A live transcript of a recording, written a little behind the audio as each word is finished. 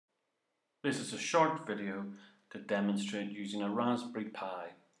This is a short video to demonstrate using a Raspberry Pi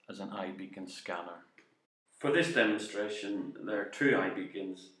as an iBeacon scanner. For this demonstration, there are two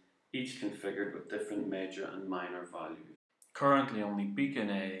iBeacons, each configured with different major and minor values. Currently only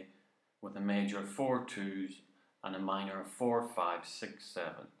Beacon A with a major of 4 2s and a minor of 4 5 6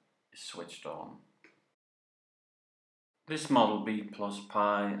 7 is switched on. This Model B Plus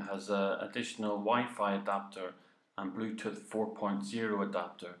Pi has an additional Wi-Fi adapter and Bluetooth 4.0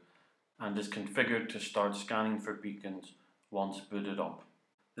 adapter and is configured to start scanning for beacons once booted up.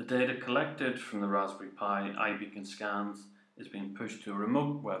 The data collected from the Raspberry Pi iBeacon scans is being pushed to a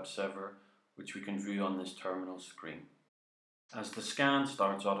remote web server, which we can view on this terminal screen. As the scan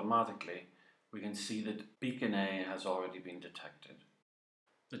starts automatically, we can see that Beacon A has already been detected.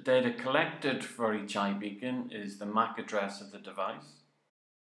 The data collected for each iBeacon is the MAC address of the device,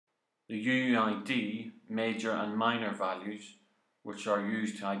 the UUID, major and minor values, which are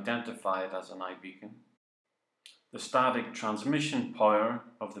used to identify it as an iBeacon, the static transmission power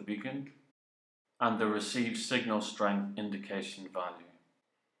of the beacon, and the received signal strength indication value.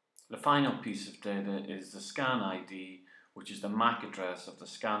 The final piece of data is the scan ID, which is the MAC address of the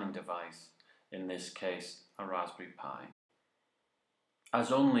scanning device, in this case a Raspberry Pi.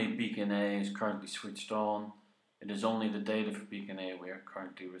 As only Beacon A is currently switched on, it is only the data for Beacon A we are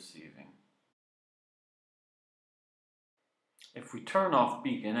currently receiving. If we turn off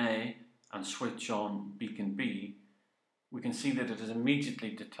Beacon A and switch on Beacon B, we can see that it is immediately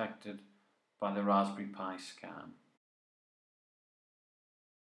detected by the Raspberry Pi scan.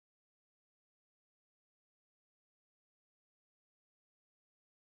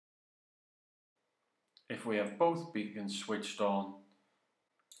 If we have both beacons switched on,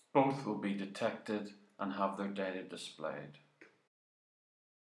 both will be detected and have their data displayed.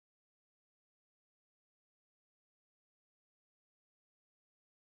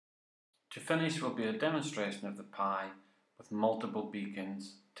 To finish will be a demonstration of the Pi with multiple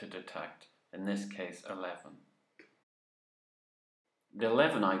beacons to detect, in this case 11. The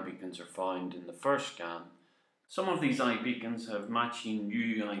 11 iBeacons are found in the first scan. Some of these iBeacons have matching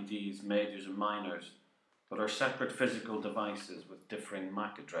UUIDs, majors and minors, but are separate physical devices with differing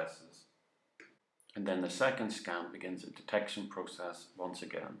MAC addresses. And then the second scan begins a detection process once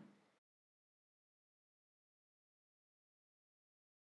again.